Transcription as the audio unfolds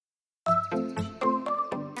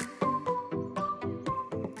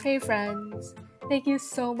Hey friends, thank you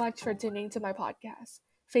so much for tuning to my podcast,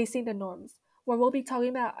 Facing the Norms, where we'll be talking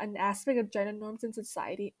about an aspect of gender norms in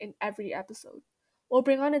society in every episode. We'll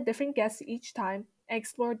bring on a different guest each time and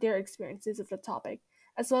explore their experiences of the topic,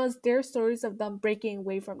 as well as their stories of them breaking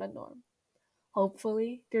away from the norm.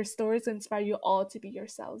 Hopefully, their stories inspire you all to be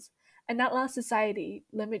yourselves and not allow society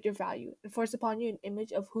limit your value and force upon you an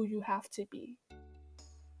image of who you have to be.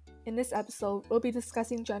 In this episode, we'll be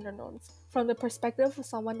discussing gender norms from the perspective of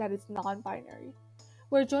someone that is non-binary.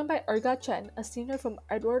 We're joined by Urga Chen, a senior from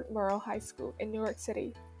Edward Murrow High School in New York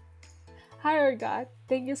City. Hi Urga,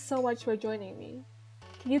 thank you so much for joining me.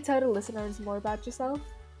 Can you tell the listeners more about yourself?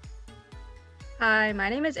 Hi, my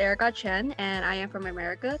name is Erica Chen, and I am from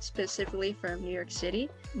America, specifically from New York City.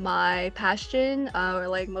 My passion, or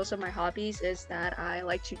like most of my hobbies, is that I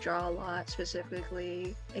like to draw a lot,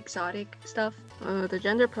 specifically exotic stuff. The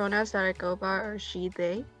gender pronouns that I go by are she,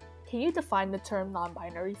 they. Can you define the term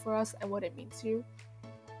non-binary for us and what it means to you?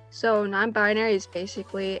 So non-binary is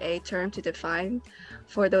basically a term to define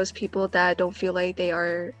for those people that don't feel like they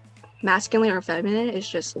are masculine or feminine. It's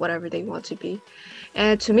just whatever they want to be.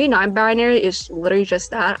 And to me, non-binary is literally just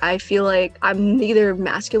that. I feel like I'm neither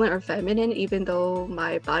masculine or feminine, even though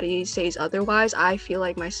my body says otherwise. I feel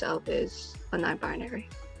like myself is a non-binary.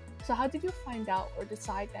 So how did you find out or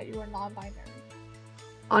decide that you were non-binary?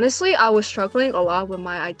 Honestly, I was struggling a lot with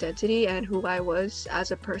my identity and who I was as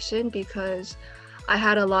a person because I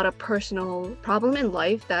had a lot of personal problem in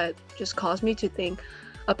life that just caused me to think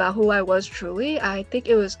about who I was truly. I think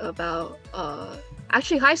it was about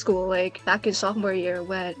actually high school, like back in sophomore year,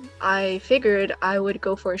 when I figured I would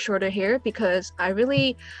go for shorter hair because I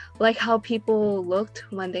really like how people looked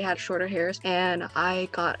when they had shorter hairs, and I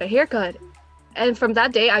got a haircut. And from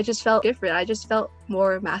that day, I just felt different. I just felt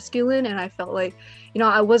more masculine, and I felt like,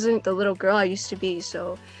 I wasn't the little girl I used to be.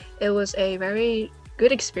 So it was a very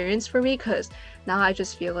good experience for me because now I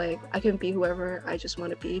just feel like I can be whoever I just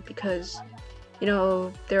want to be because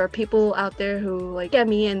there are people out there who like get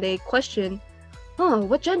me and they question, oh,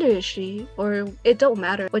 what gender is she? Or it don't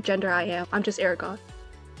matter what gender I am. I'm just Aragon.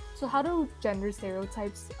 So how do gender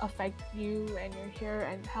stereotypes affect you and your hair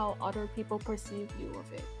and how other people perceive you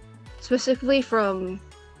of it? Specifically from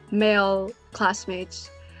male classmates.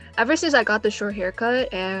 Ever since I got the short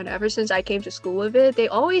haircut and ever since I came to school with it, they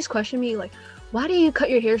always question me like, why do you cut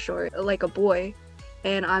your hair short like a boy?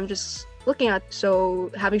 And I'm just looking at,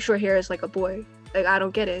 so having short hair is like a boy. Like, I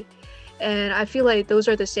don't get it. And I feel like those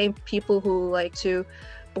are the same people who like to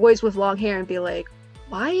boys with long hair and be like,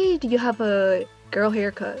 why do you have a girl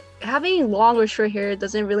haircut? Having long or short hair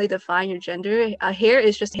doesn't really define your gender. Hair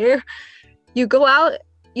is just hair. You go out,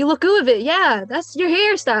 you look good with it. Yeah, that's your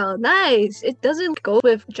hairstyle. Nice. It doesn't go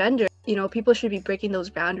with gender. People should be breaking those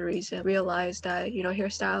boundaries and realize that,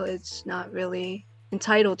 hairstyle is not really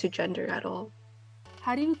entitled to gender at all.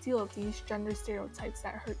 How do you deal with these gender stereotypes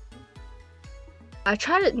that hurt you? I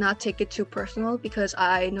try to not take it too personal because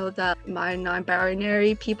I know that my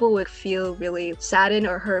non-binary people would feel really saddened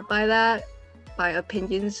or hurt by that, by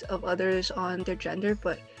opinions of others on their gender.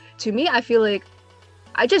 But to me, I feel like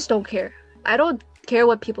I just don't care. I don't care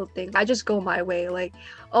what people think. I just go my way. Like,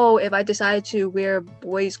 oh, if I decide to wear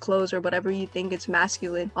boys' clothes or whatever you think is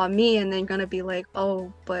masculine on me, and then you're gonna be like,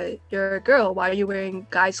 oh, but you're a girl, why are you wearing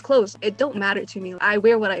guys' clothes? It don't matter to me. I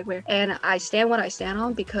wear what I wear and I stand what I stand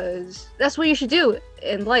on because that's what you should do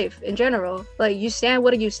in life in general. Like, you stand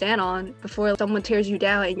what you stand on before someone tears you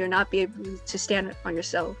down and you're not be able to stand on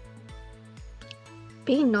yourself.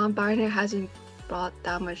 Being non-binary hasn't brought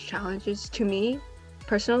that much challenges to me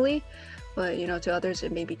personally, but to others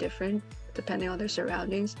it may be different depending on their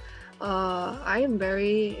surroundings. I am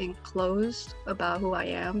very enclosed about who I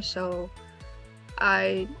am, so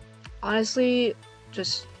I honestly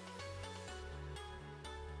just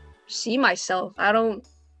see myself. I don't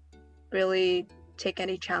really take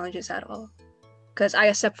any challenges at all because I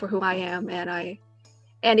accept for who I am,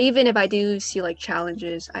 and even if I do see like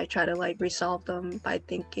challenges, I try to like resolve them by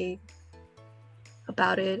thinking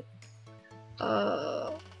about it.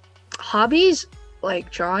 Hobbies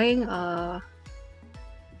like drawing. I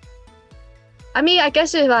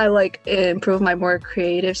guess if I like improve my more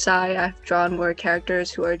creative side, I've drawn more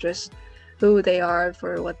characters who are just who they are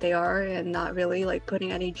for what they are and not really like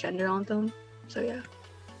putting any gender on them. So yeah.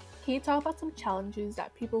 Can you talk about some challenges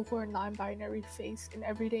that people who are non-binary face in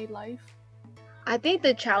everyday life? I think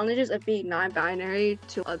the challenges of being non-binary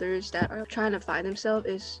to others that are trying to find themselves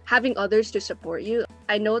is having others to support you.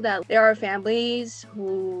 I know that there are families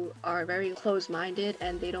who are very closed-minded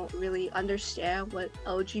and they don't really understand what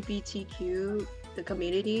LGBTQ, the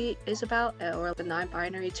community, is about, or the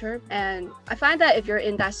non-binary term. And I find that if you're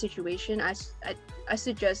in that situation, I I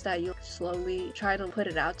suggest that you slowly try to put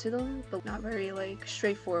it out to them, but not very like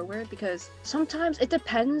straightforward, because sometimes it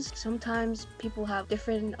depends. Sometimes people have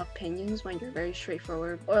different opinions when you're very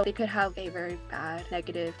straightforward, or they could have a very bad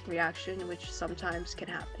negative reaction, which sometimes can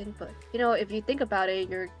happen. But if you think about it,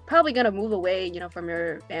 you're probably gonna move away, from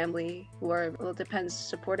your family, who are, well, it depends,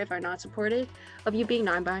 supportive or not supportive of you being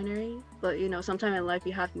non-binary. But sometime in life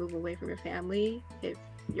you have to move away from your family if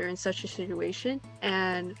you're in such a situation.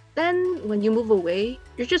 And then when you move away,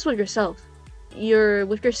 you're just with yourself. You're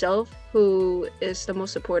with yourself, who is the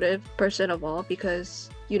most supportive person of all, because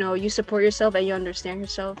you support yourself and you understand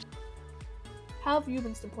yourself. How have you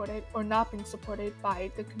been supported or not been supported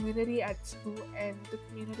by the community at school and the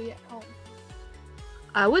community at home?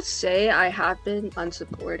 I would say I have been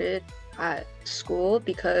unsupported at school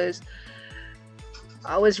because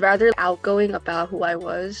I was rather outgoing about who I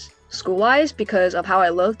was school-wise because of how I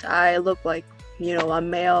looked. I looked like, a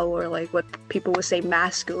male, or like what people would say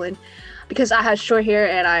masculine, because I had short hair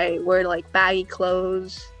and I wore like baggy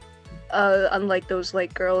clothes. Unlike those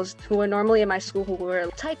like girls who were normally in my school who wore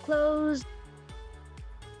tight clothes.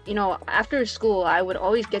 After school, I would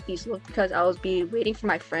always get these looks because I would be waiting for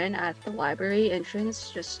my friend at the library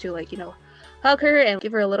entrance just to hug her and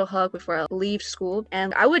give her a little hug before I leave school.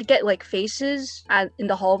 And I would get like faces in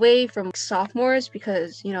the hallway from sophomores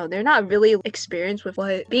because, they're not really experienced with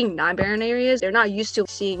what being non-binary is. They're not used to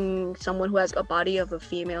seeing someone who has a body of a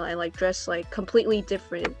female and like dressed like completely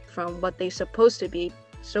different from what they're supposed to be.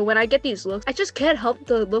 So when I get these looks, I just can't help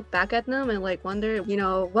to look back at them and like wonder,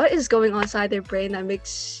 what is going on inside their brain that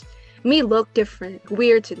makes me look different,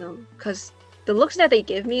 weird to them. Because the looks that they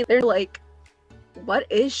give me, they're like, what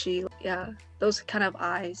is she? Yeah, those kind of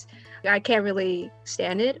eyes. I can't really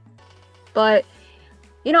stand it. But,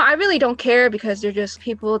 I really don't care because they're just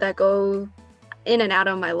people that go in and out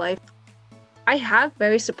of my life. I have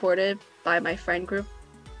very supported by my friend group.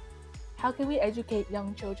 How can we educate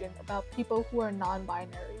young children about people who are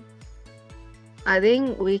non-binary? I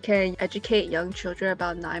think we can educate young children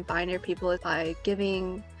about non-binary people by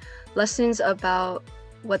giving lessons about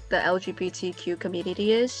what the LGBTQ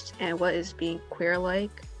community is and what is being queer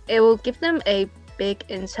like. It will give them a big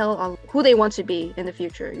intel on who they want to be in the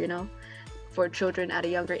future, For children at a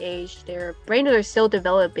younger age, their brains are still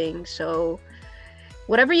developing, so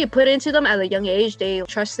whatever you put into them at a young age, they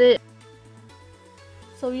trust it.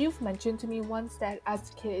 So you've mentioned to me once that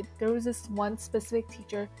as a kid, there was this one specific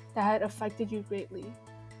teacher that had affected you greatly.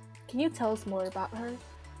 Can you tell us more about her?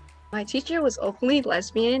 My teacher was openly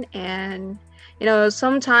lesbian, and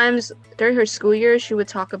sometimes during her school year, she would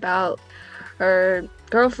talk about her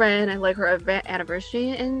girlfriend and like her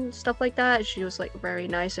anniversary and stuff like that. She was like very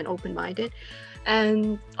nice and open-minded.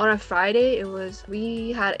 And on a Friday,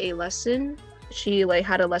 we had a lesson. She like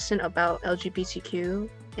had a lesson about LGBTQ,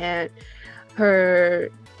 and her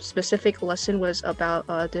specific lesson was about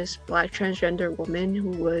this Black transgender woman who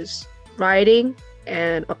was writing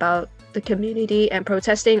and about the community and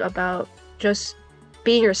protesting about just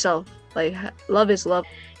being yourself, like love is love.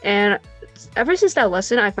 And ever since that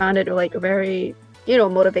lesson, I found it like very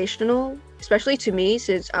motivational, especially to me,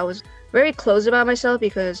 since I was very closed about myself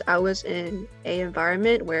because I was in a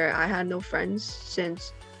environment where I had no friends,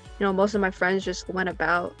 since most of my friends just went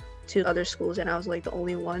about to other schools and I was like the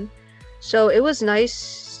only one. So it was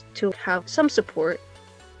nice to have some support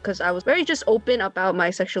because I was very just open about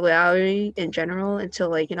my sexuality in general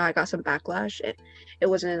until I got some backlash. I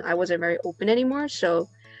wasn't very open anymore. So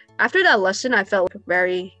after that lesson, I felt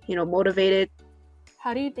very, motivated.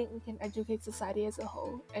 How do you think we can educate society as a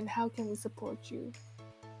whole, and how can we support you?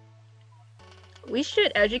 We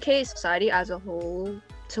should educate society as a whole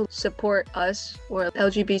to support us or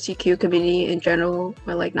LGBTQ community in general,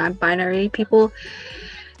 or like non-binary people.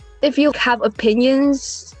 If you have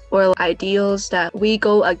opinions or ideals that we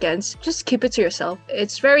go against, just keep it to yourself.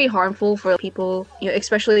 It's very harmful for people,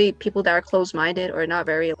 especially people that are closed-minded or not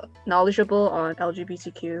very knowledgeable on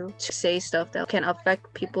LGBTQ, to say stuff that can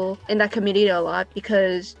affect people in that community a lot,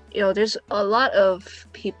 because there's a lot of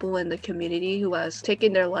people in the community who has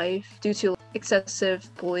taken their life due to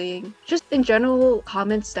excessive bullying. Just in general,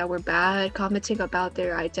 comments that were bad, commenting about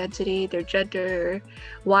their identity, their gender,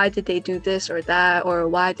 why did they do this or that, or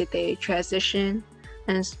why did they transition,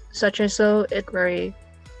 and such and so. It's very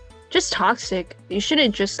just toxic. You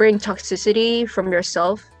shouldn't just bring toxicity from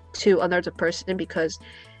yourself to another person because...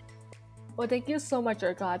 Well, thank you so much,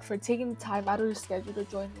 Urgad, for taking the time out of your schedule to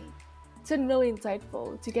join me. It's been really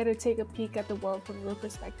insightful to get to take a peek at the world from your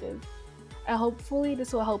perspective. And hopefully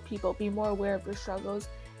this will help people be more aware of their struggles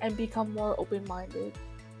and become more open-minded.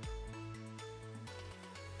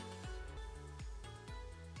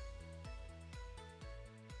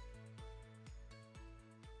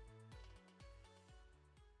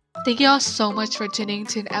 Thank you all so much for tuning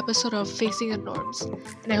to an episode of Facing the Norms,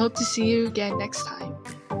 and I hope to see you again next time.